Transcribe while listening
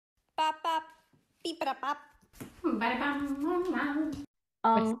Bop bop. Beep bop bop.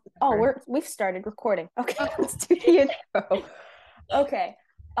 We've started recording. Okay, let's do the intro. Okay.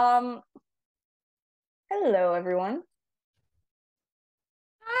 Um, Hello everyone.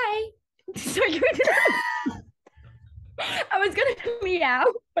 Hi. So you're gonna I was gonna meow,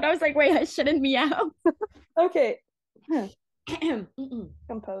 but I was like, wait, I shouldn't meow. Okay. Mm-mm.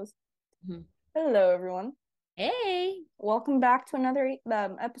 Compose. Mhm. Hello everyone. Hey, Welcome back to another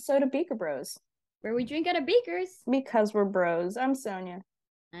episode of Beaker Bros. where we drink out of beakers. Because we're bros. I'm Sonia.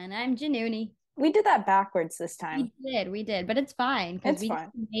 And I'm Januni. We did that backwards this time. We did, but it's fine because It's we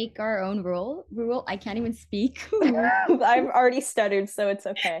fine. make our own rule. I can't even speak. I've already stuttered, so it's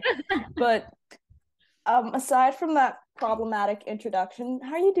okay. But aside from that problematic introduction,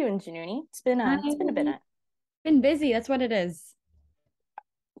 how are you doing, Januni? It's been a I've minute. been busy. That's what it is.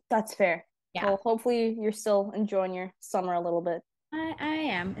 That's fair. Yeah, Well, hopefully you're still enjoying your summer a little bit. I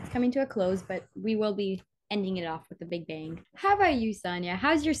am. It's coming to a close, but we will be ending it off with a big bang. How about you, Sonia?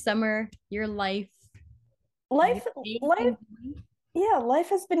 How's your summer, your life? Have you Life, life, anything going? yeah, life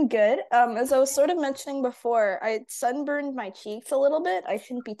has been good. As I was sort of mentioning before, I sunburned my cheeks a little bit. I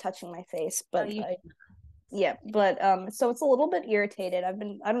shouldn't be touching my face, Oh, but you yeah, but so it's a little bit irritated. I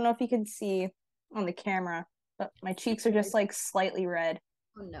don't know if you can see on the camera, but my cheeks are just like slightly red.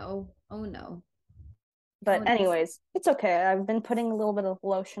 Oh no. Oh no. Oh But no. anyways, it's okay. I've been putting a little bit of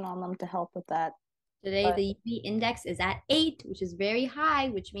lotion on them to help with that. Today But the UV index is at 8, which is very high,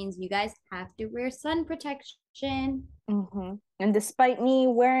 which means you guys have to wear sun protection. And despite me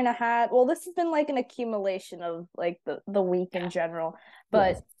wearing a hat, well, this has been like an accumulation of like the week in Yeah. general.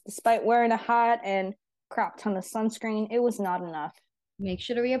 But Yes. despite wearing a hat and crap ton of sunscreen, it was not enough. Make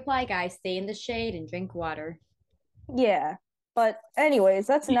sure to reapply, guys. Stay in the shade and drink water. Yeah. But anyways,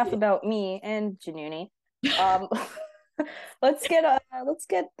 that's enough about me and Januni. Um, let's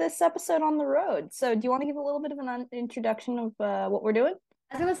get this episode on the road. So, do you want to give a little bit of an introduction of what we're doing?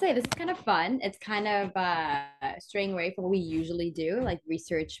 I was gonna say this is kind of fun. It's kind of straying away from what we usually do, like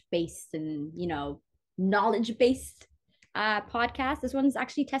research based and knowledge based podcast. This one's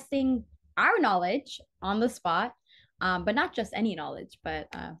actually testing our knowledge on the spot, but not just any knowledge, but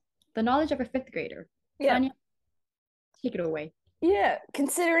the knowledge of a fifth grader. Yeah. Sonia, take it away. Yeah,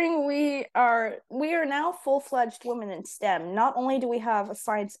 considering we are now full-fledged women in STEM. Not only do we have a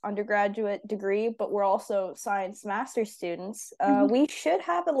science undergraduate degree, but we're also science master students. Mhm. We should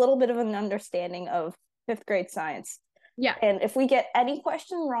have a little bit of an understanding of fifth grade science. Yeah, And if we get any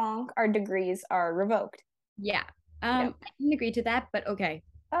question wrong, our degrees are revoked. yeah. Yep. I can agree to that, but okay.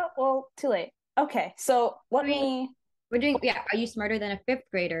 Oh, well, too late. Okay, so let We- me We're doing, yeah. Are you smarter than a fifth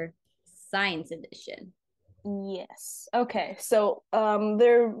grader? Science edition. Yes. Okay. So,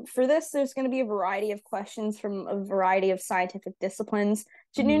 there's going to be a variety of questions from a variety of scientific disciplines.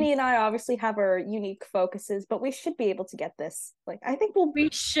 Mhm. Januni and I obviously have our unique focuses, but we should be able to get this. Like, I think we'll. We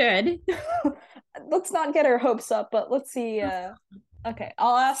should. Let's not get our hopes up, but let's see. Okay,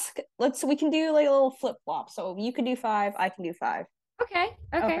 I'll ask. We can do like a little flip flop. So you can do five, I can do five. Okay.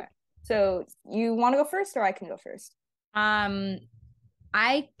 Okay. Okay. So you want to go first, or I can go first? Um,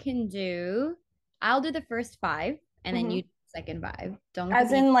 I can do. I'll do the first five, and then Mm-hmm. you do the second five. Don't give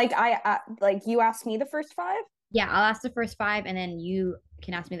As me. in, like you asked me the first five. Yeah, I'll ask the first five, and then you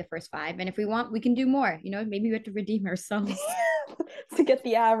can ask me the first five. And if we want, we can do more. Maybe we have to redeem ourselves. To get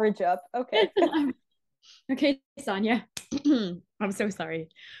the average up. Okay. Okay, Sonia. I'm so sorry.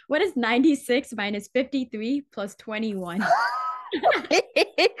 What is 96 minus 53 plus 21?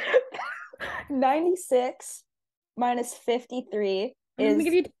 96 minus 53 I'm gonna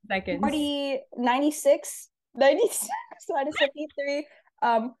give is you 2 seconds. 40, 96, 96 minus 53,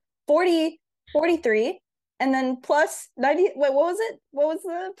 40, 43, and then plus 90. Wait, what was it? What was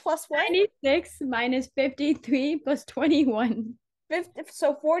the plus what? 96 minus 53 plus 21. 50,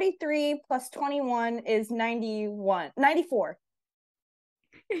 so 43 plus 21 is 91, 94.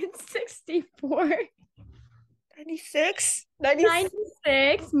 It's 64. 96,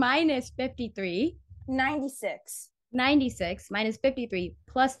 96 minus 53. 96. 96 minus 53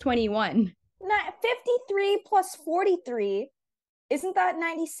 plus 21. 53 plus 43, isn't that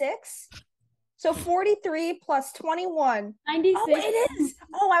 96? So 43 plus 21. Oh, 96. it is.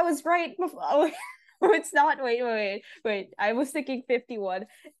 Oh, I was right before. Oh, it's not. Wait. I was thinking 51.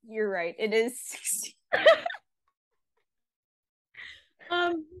 You're right. It is 60.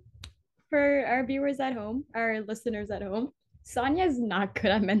 Um, for our viewers at home, our listeners at home, Sonia is not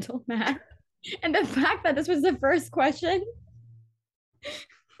good at mental math. And the fact that this was the first question,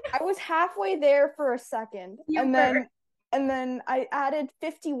 I was halfway there for a second, you and were. then I added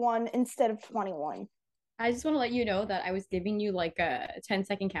 51 instead of 21. I just want to let you know that I was giving you like a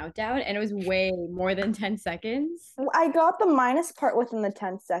 10-second countdown and it was way more than 10 seconds. I got the minus part within the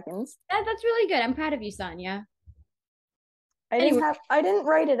 10 seconds. That's really good. I'm proud of you, Sonia. Anyway. I didn't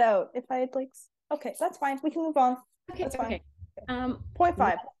write it out. If I had like, okay, that's fine. We can move on. Okay, that's fine. Okay.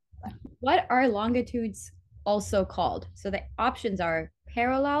 0.5. What are longitudes also called? So the options are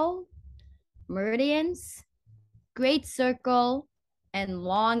parallel, meridians, great circle, and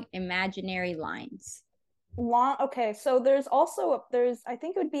long imaginary lines. Okay, so there's I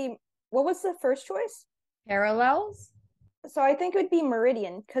think it would be, what was the first choice? Parallels? So I think it would be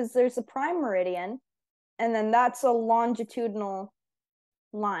meridian, because there's a prime meridian, and then that's a longitudinal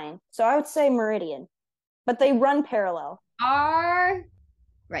line. So I would say meridian, but they run parallel. Are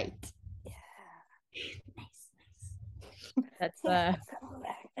right. Yeah. Nice. That's there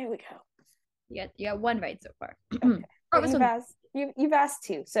we go. You got one right so far. Okay. You've asked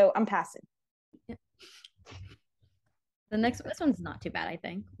two, so I'm passing. Yeah. This one's not too bad, I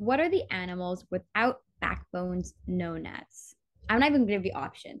think. What are the animals without backbones known as? I'm not even gonna give you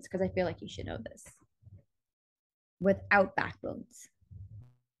options because I feel like you should know this. Without backbones.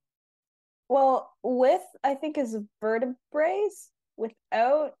 Well, with I think is vertebrates.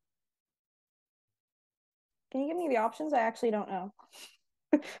 Without. Can you give me the options? I actually don't know.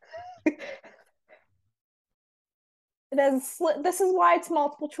 This is why it's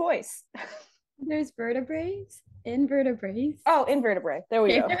multiple choice. There's vertebrates, invertebrates. Oh, invertebrate. There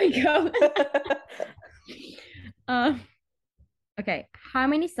we go. There we go. Okay. How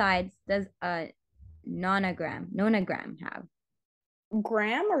many sides does a nonagram have?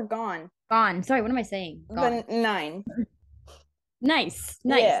 Gram or gone? Gone. Sorry, what am I saying? Gone. The 9. Nice.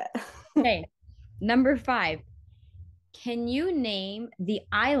 Yeah. Okay. Number 5. Can you name the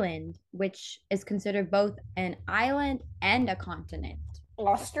island which is considered both an island and a continent?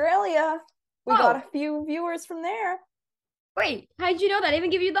 Australia. We got a few viewers from there. Wait, how'd you know that? I didn't even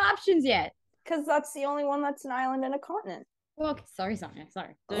give you the options yet. Because that's the only one that's an island and a continent. Well, okay. Sorry, Sonia.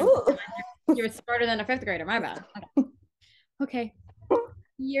 Sorry. You're smarter than a 5th grader. My bad. Okay.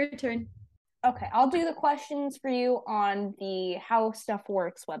 Your turn. Okay, I'll do the questions for you on the How Stuff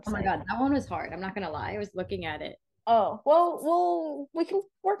Works website. Oh my god, that one was hard. I'm not gonna lie. I was looking at it. Oh, well, we can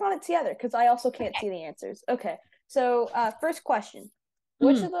work on it together because I also can't see the answers. Okay, so first question.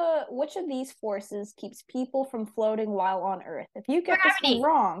 Which of these forces keeps people from floating while on Earth? If you get this one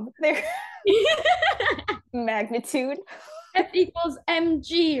wrong, they're magnitude. F equals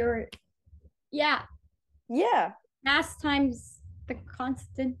mg, or yeah. Mass times the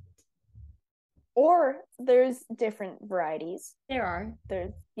constant. Or there's different varieties. There are.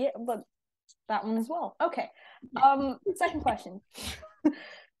 But that one as well. Okay. Second question.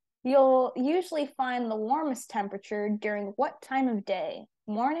 You'll usually find the warmest temperature during what time of day?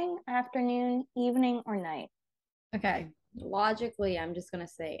 Morning, afternoon, evening, or night? Okay. Logically, I'm just gonna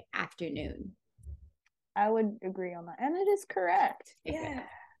say afternoon. I would agree on that. And it is correct. Yeah.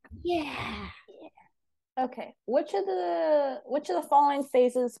 Okay. Which of the following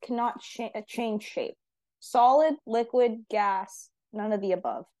phases cannot change shape? Solid, liquid, gas, none of the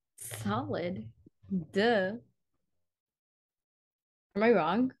above. Solid? Duh. Am I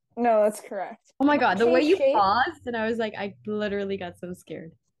wrong? No, that's correct. Oh my god, the way you paused, and I was like, I literally got so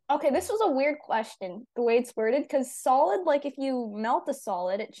scared. Okay, this was a weird question, the way it's worded, because solid, like if you melt a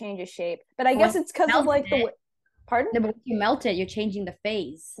solid, it changes shape. But I guess it's because of like the way. Pardon? No, but when you melt it, you're changing the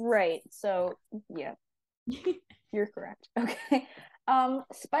phase. Right. So yeah. You're correct. Okay.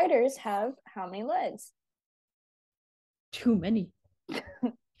 Spiders have how many legs? Too many.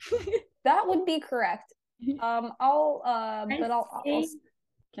 That would be correct. I'll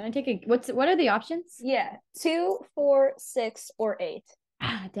Can I take a what are the options? Yeah. 2, 4, 6, or 8.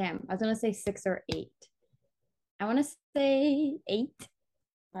 Ah, damn. I was gonna say 6 or 8. I wanna say 8.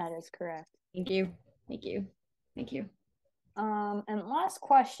 That is correct. Thank you. And last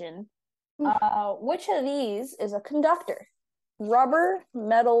question. Which of these is a conductor? Rubber,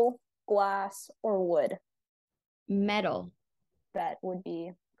 metal, glass, or wood? Metal. That would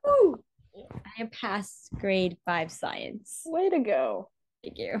be. Woo! I passed grade 5 science. Way to go.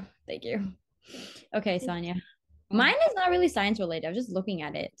 Thank you. Okay, Sonia. Mine is not really science related. I was just looking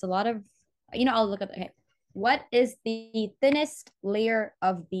at it. It's a lot of, I'll look at okay. What is the thinnest layer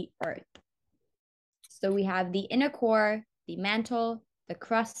of the Earth? So we have the inner core, the mantle, the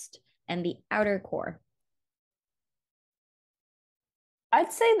crust, and the outer core.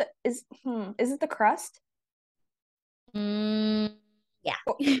 I'd say that is it the crust? Yeah.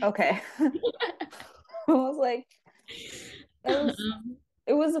 Okay. I was like,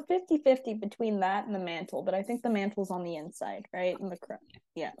 it was a 50-50 between that and the mantle, but I think the mantle's on the inside, right? And the crust.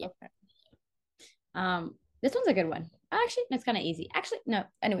 Yeah. Okay. This one's a good one. Actually, it's kind of easy. Actually, no.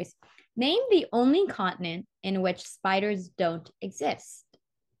 Anyways, name the only continent in which spiders don't exist.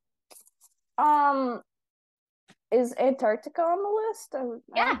 Um, is Antarctica on the list? I don't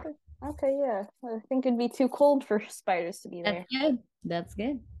Yeah, think. Okay, yeah. I think it'd be too cold for spiders to be that's there. good. That's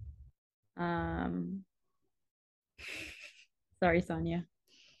good. Um, sorry, Sonia.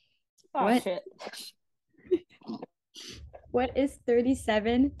 Oh What shit. what is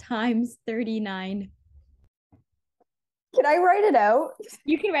 37 times 39? Can I write it out?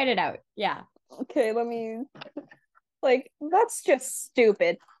 You can write it out. Yeah. Okay, let me. Like, that's just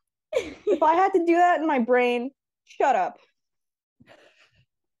stupid. If I had to do that in my brain, shut up.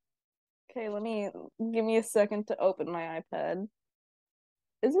 Okay, give me a second to open my iPad.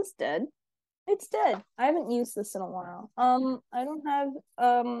 Is this dead? It's dead. I haven't used this in a while. I don't have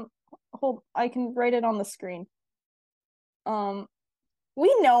hold I can write it on the screen. Um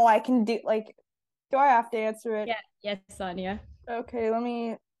we know I can do like do I have to answer it? Yeah. Yes, Sonia. Okay, let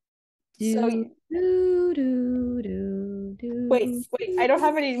me so Do, do, do, do, wait, do, wait, I don't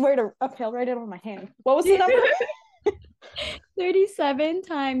have anywhere to okay, I'll write it on my hand. What was the number? 37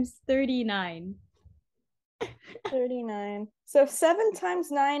 times 39. 39. So 7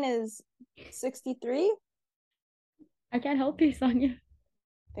 times 9 is 63? I can't help you, Sonia.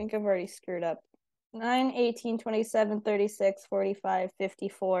 I think I've already screwed up. 9, 18, 27, 36, 45,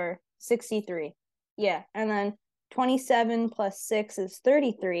 54, 63. Yeah. And then 27 plus 6 is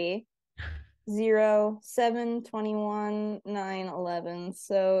 33. 0, 7, 21, 9, 11.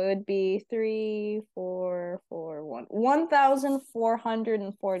 So it would be 3, 4, 4, 1.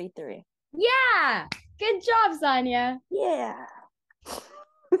 1,443. Yeah. Good job, Sonia. Yeah.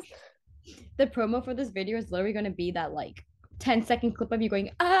 The promo for this video is literally going to be that like 10-second clip of you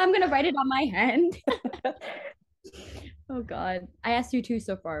going, I'm going to write it on my hand. Oh, God. I asked you two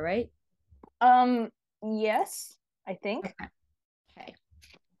so far, right? Yes, I think. Okay. Okay.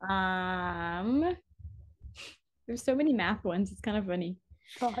 There's so many math ones. It's kind of funny.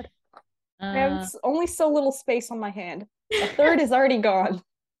 God. I have Uh, only so little space on my hand. A third is already gone.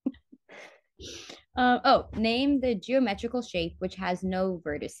 name the geometrical shape which has no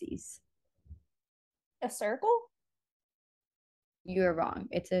vertices. A circle? You're wrong.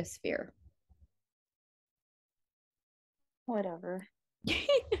 It's a sphere. Whatever. They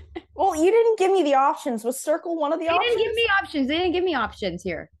Well, you didn't give me the options. Was circle one of the didn't give options? me options. They didn't give me options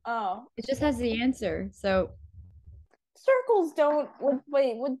here. Oh, It just has the answer. So, circles don't.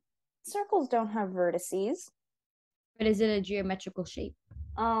 Would circles don't have vertices? but is it a geometrical shape?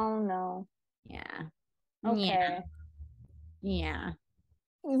 Oh no. Yeah. Yeah. Okay. Yeah.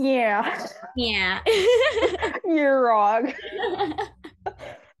 Yeah, Yeah. you're wrong.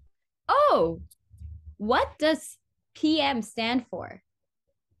 Oh, what does PM stand for?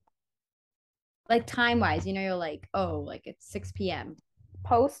 Like time wise, you're like, oh, like it's 6 p.m.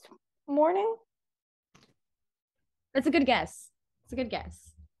 Post morning. That's a good guess. It's a good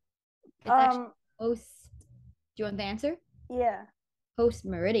guess. It's actually Um. post. Do you want the answer? Yeah. Post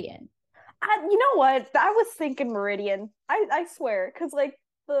meridian. You know what? I was thinking meridian. I swear,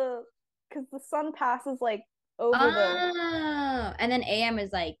 the because the sun passes like over the. Oh, and then AM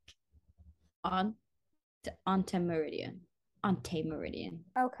is like on onto meridian. Onto meridian.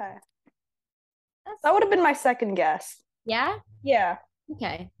 Okay. That's That would have been my second guess. yeah. Yeah.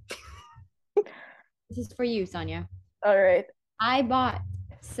 Okay. This is for you, Sonia. All right. I bought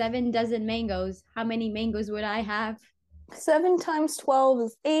 7 dozen mangoes. How many mangoes would I have? 7 times 12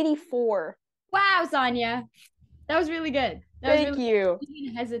 is 84. Wow, Sonia. That was really good. That was Thank really you. you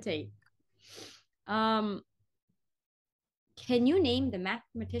didn't hesitate. Um, can you name the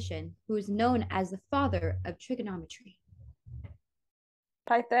mathematician who is known as the father of trigonometry?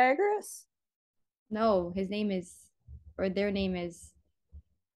 Pythagoras? No, his name is, or their name is,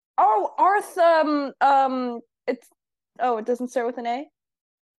 Oh, it's it doesn't start with an A?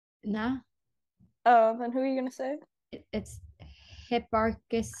 nah, Oh, then who are you gonna say? it's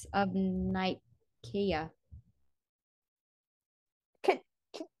Hipparchus of Nicaea. Can,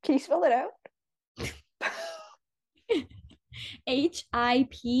 can you spell it out? Hipparchus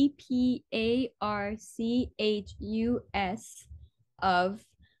of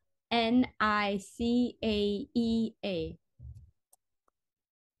Nicaea.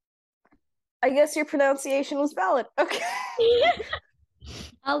 I guess your pronunciation was valid. Okay.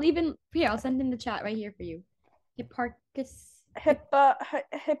 I'll send in the chat right here for you. Hipparchus, Hip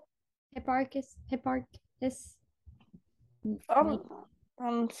Hipparchus. um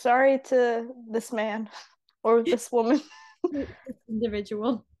I'm sorry to this man or this woman.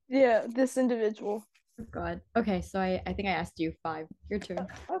 Individual. Yeah, this individual. Oh God. Okay, so I think I asked you 5. Your turn.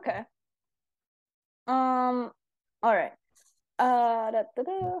 Okay. All right.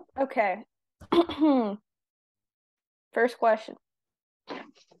 Okay. First question.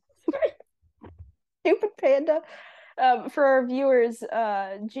 Stupid panda. For our viewers,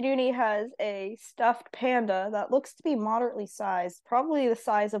 Januni has a stuffed panda that looks to be moderately sized, probably the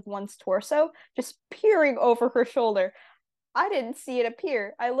size of one's torso, just peering over her shoulder. I didn't see it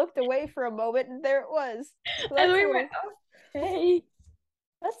appear. I looked away for a moment and there it was. So I that's a literally little, went, okay.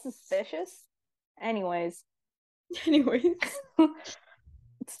 that's suspicious. Anyways, Anyways.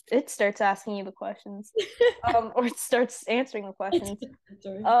 it starts asking you the questions. Or it starts answering the questions.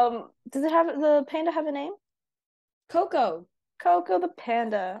 Does it have the panda have a name? Coco. Coco the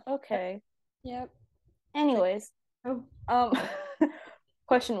panda. Okay. Yep. Anyways, Oh.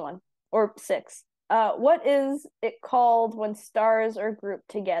 question 1 or 6. What is it called when stars are grouped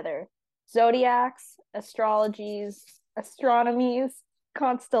together? Zodiacs, astrologies, astronomies,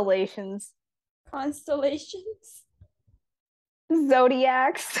 constellations. Constellations.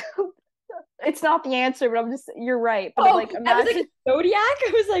 Zodiacs. It's not the answer, but you're right. But like, I imagine was like, zodiac?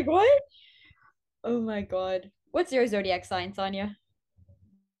 I was like, what? Oh my God. What's your zodiac sign, Sonia?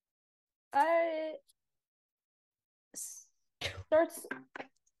 I starts.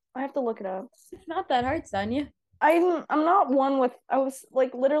 I have to look it up. It's not that hard, Sonia. I'm not one with. I was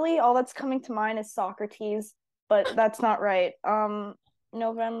like literally all that's coming to mind is Socrates, but that's not right.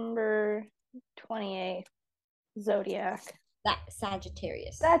 November 28th, Zodiac. That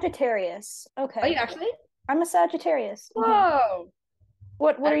Sagittarius. Sagittarius. Okay. Are you actually? I'm a Sagittarius. Whoa.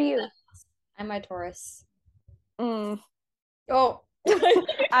 What are you? I'm a Taurus. Mm. Oh.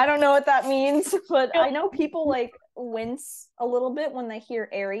 I don't know what that means, but I know people like wince a little bit when they hear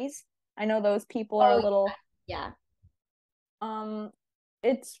Aries. I know those people are a little yeah.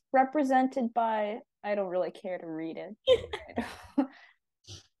 It's represented by I don't really care to read it.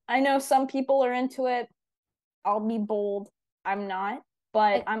 I know some people are into it. I'll be bold. I'm not,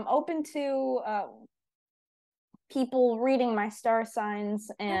 but I'm open to people reading my star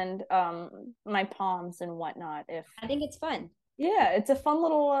signs and my palms and whatnot. If I think it's fun. Yeah, it's a fun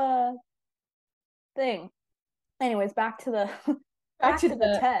little thing. Anyways, back to the back to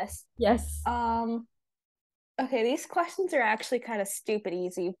the test. Yes. Okay, these questions are actually kind of stupid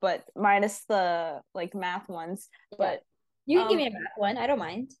easy, but minus the like math ones. Yeah. But you can give me a math one. I don't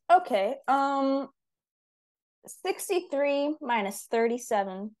mind. Okay. 63 minus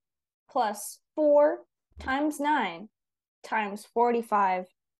 37 plus 4 times 9 times 45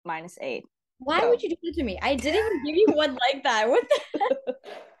 minus 8. Why would you do that to me? I didn't even give you one like that. What the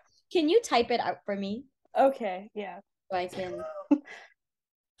Can you type it out for me? Okay, yeah. So I can.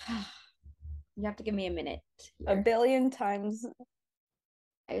 You have to give me a minute. Here. A billion times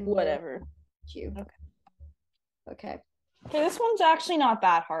whatever. You. Okay. Okay, this one's actually not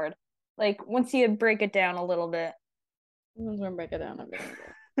that hard. Like once you break it down a little bit. I'm gonna break it down a bit.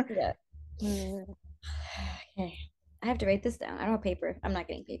 Yeah. Okay. I have to write this down. I don't have paper. I'm not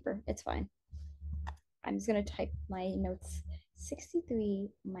getting paper. It's fine. I'm just gonna type my notes. 63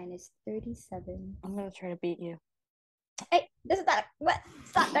 minus 37. I'm gonna try to beat you. Hey, this is that. What?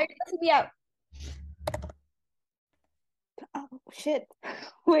 Stop. Now you're messing me out. Oh shit.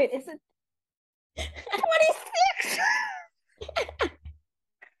 Wait, is it 26?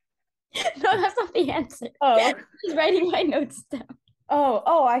 No, that's not the answer. Oh. I'm just writing my notes down.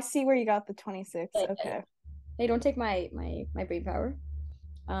 Oh, I see where you got the 26. Okay. Hey, don't take my brain power.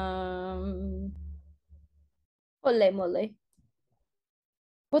 Ole mole.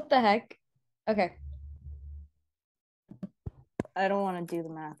 What the heck? Okay. I don't want to do the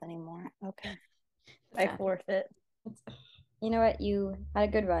math anymore. Okay. I forfeit. You know what? You had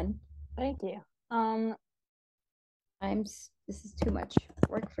a good run. Thank you. This is too much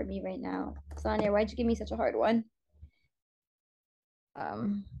work for me right now. Sonia, why'd you give me such a hard one?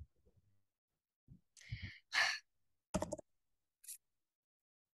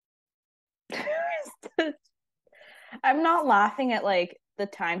 I'm not laughing at like the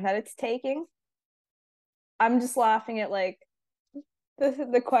time that it's taking. I'm just laughing at like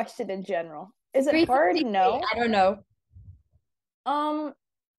the question in general. Is it hard? No. I don't know.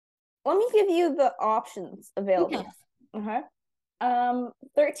 Let me give you the options available. Okay.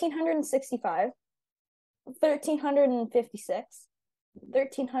 1365, 1356,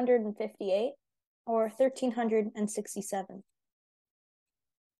 1358, or 1367.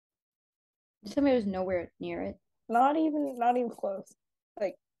 Tell me it was nowhere near it. Not even close.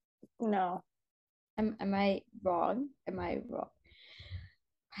 Like, no. Am I wrong? Am I wrong?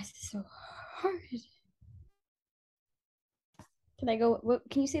 Why is this so hard? Can I go? What,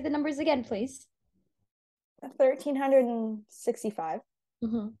 can you say the numbers again, please? 1365,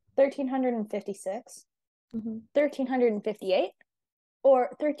 1356, Mm-hmm. 1358, or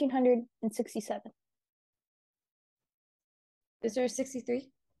 1367? Is there a 63?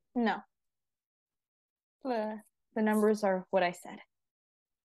 No. The numbers are what I said.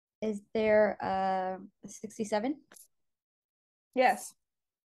 Is there a 67? Yes,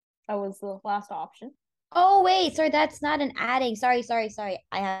 that was the last option. Oh, wait. Sorry, that's not an adding. Sorry.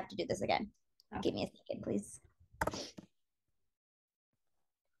 I have to do this again. Okay. Give me a second, please.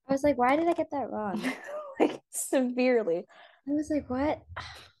 I was like, why did I get that wrong? Like severely. I was like, what?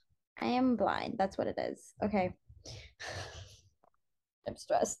 I am blind. That's what it is. Okay. I'm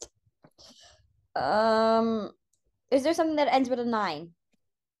stressed. Um, is there something that ends with a 9?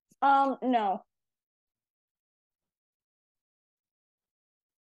 No.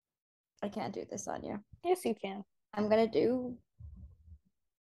 I can't do this, Sonia. Yes, you can. I'm gonna do.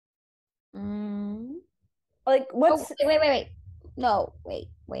 Mm. Like, Oh, what's wait. No, wait.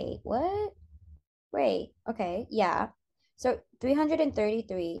 What? Wait. Okay. Yeah. So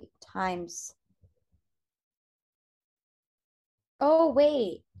 333 times. Oh,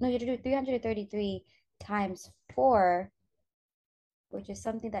 wait. No, you have to do 333 times 4, which is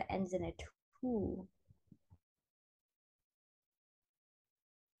something that ends in a 2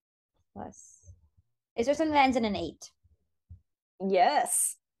 plus. Is there something that ends in an 8?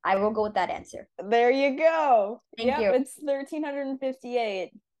 yes. I will go with that answer. There you go. Thank you. It's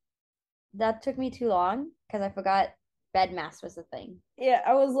 1358. That took me too long because I forgot bed mass was a thing. Yeah,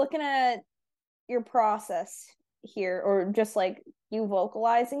 I was looking at your process here, or just like you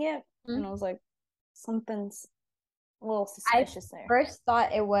vocalizing it, and I was like, something's a little suspicious there. First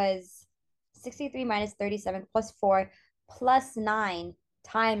thought it was 63 minus 37 plus 4 plus 9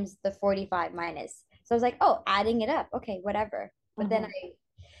 times the 45 minus. So I was like, oh, adding it up. Okay, whatever. But then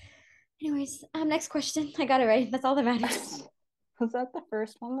anyways, next question. I got it right. That's all that matters. Was that the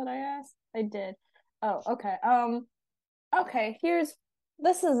first one that I asked? I did. Oh, okay. Okay,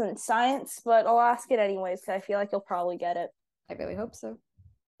 this isn't science, but I'll ask it anyways because I feel like you'll probably get it. I really hope so.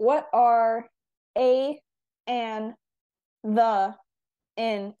 What are a and the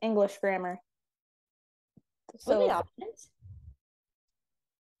in English grammar? What are the So options?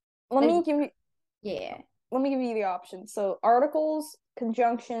 let me give you Yeah. let me give you the options. So articles,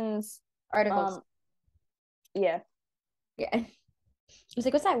 conjunctions, Articles. Yeah. Yeah. I was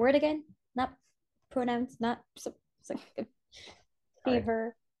like, what's that word again? Not pronouns, not like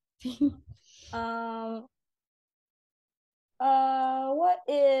fever. What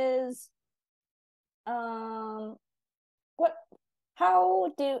is what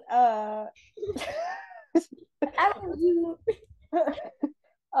how do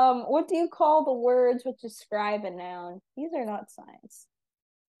what do you call the words which describe a noun? These are not science.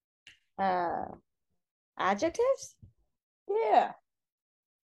 Adjectives? Yeah.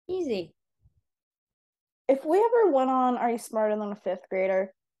 Easy. If we ever went on Are You Smarter Than a Fifth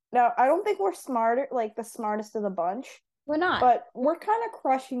Grader? Now, I don't think we're smarter, like the smartest of the bunch. We're not. But we're kind of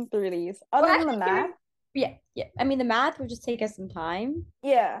crushing through these. Other than the math. Yeah. I mean, the math would just take us some time.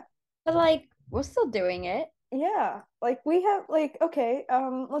 Yeah. But like, we're still doing it. Yeah. Like we have okay,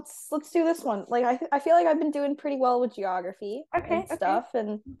 let's do this one. Like I feel like I've been doing pretty well with geography and stuff,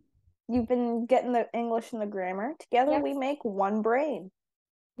 and you've been getting the English and the grammar. Together we make one brain.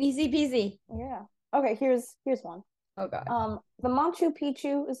 Easy peasy. Yeah. Okay, here's one. Oh god. The Machu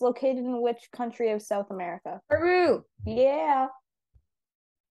Picchu is located in which country of South America? Peru. Yeah.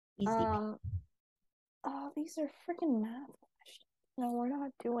 Easy. Oh, these are freaking math questions. No, we're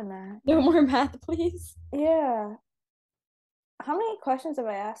not doing that. No more math, please. Yeah. How many questions have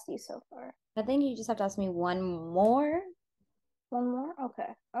I asked you so far? I think you just have to ask me one more. One more? Okay.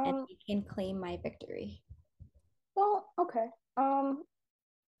 And you can claim my victory. Well, okay. I'm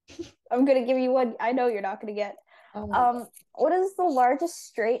gonna give you one I know you're not gonna get. What is the largest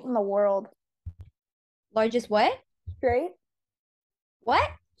strait in the world? Largest what? Strait? What?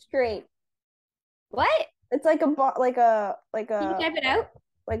 Strait. What? It's like a Can you type it out?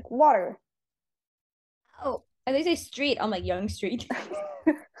 Like water. Oh, I think say street. I'm like Young Street.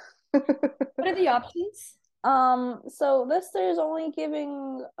 What are the options? So there's only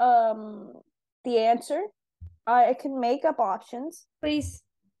giving the answer. I can make up options. Please.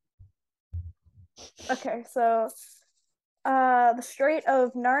 Okay, so the Strait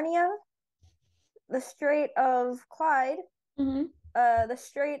of Narnia, the Strait of Clyde, the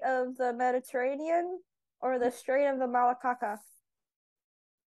Strait of the Mediterranean, or the Strait of the Malacca.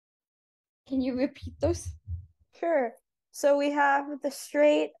 Can you repeat those? Sure. So we have the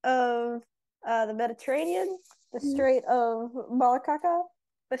Strait of the Mediterranean, the Strait of Malacca,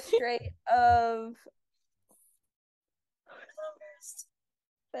 the Strait of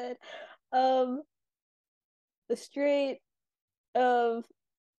bed. The Strait of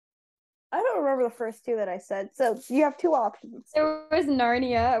I don't remember the first two that I said. So you have two options. There was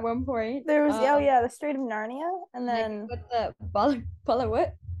Narnia at one point. There was the Strait of Narnia, and then with the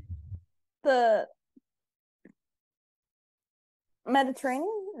what? The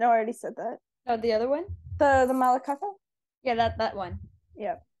Mediterranean? No, I already said that. Oh, the other one? The Malacca? Yeah, that one.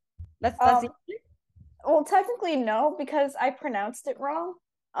 Yeah. That's well, technically no, because I pronounced it wrong.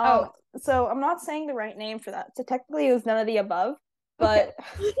 So I'm not saying the right name for that. So technically it was none of the above. But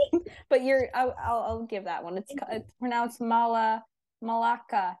but I'll give that one. It's pronounced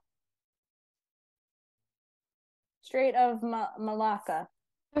Malacca. Strait of Malacca.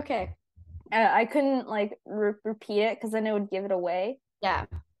 Okay. I couldn't like repeat it because then it would give it away. Yeah.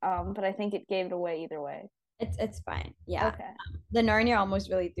 But I think it gave it away either way. It's fine. Yeah. Okay. The Narnia almost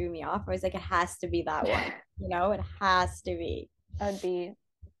really threw me off. I was like, it has to be that one. You know, it has to be.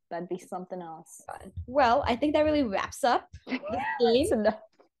 That'd be something else. Well, I think that really wraps up the theme. That's enough.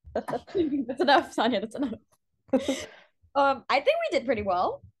 That's enough, Sonia. That's enough. I think we did pretty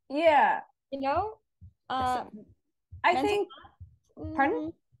well. Yeah. You know, I think.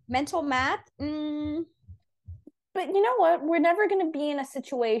 Pardon? Mental math. But you know what? We're never going to be in a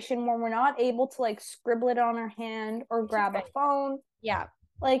situation where we're not able to like scribble it on our hand or grab a phone. Yeah.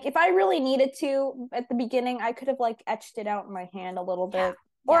 Like if I really needed to at the beginning, I could have like etched it out in my hand a little bit.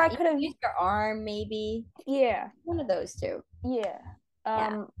 Or I could have used your arm, maybe. Yeah. One of those two. Yeah.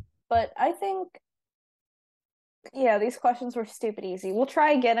 But I think these questions were stupid easy. We'll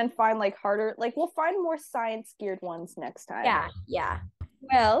try again and find like harder, like we'll find more science geared ones next time. Yeah.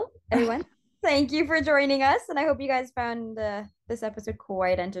 Well, everyone, thank you for joining us, and I hope you guys found this episode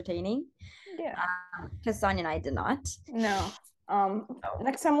quite entertaining. Yeah. Because Sonia and I did not. No.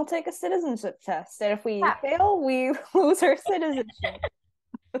 Next time we'll take a citizenship test, and if we fail, we lose our citizenship.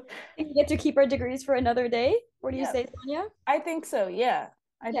 We get to keep our degrees for another day. What do you say, Sonia? I think so. Yeah.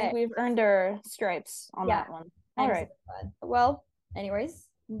 I think we've earned our stripes on that one. All right. Well, anyways,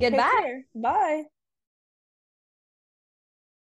 goodbye. Bye.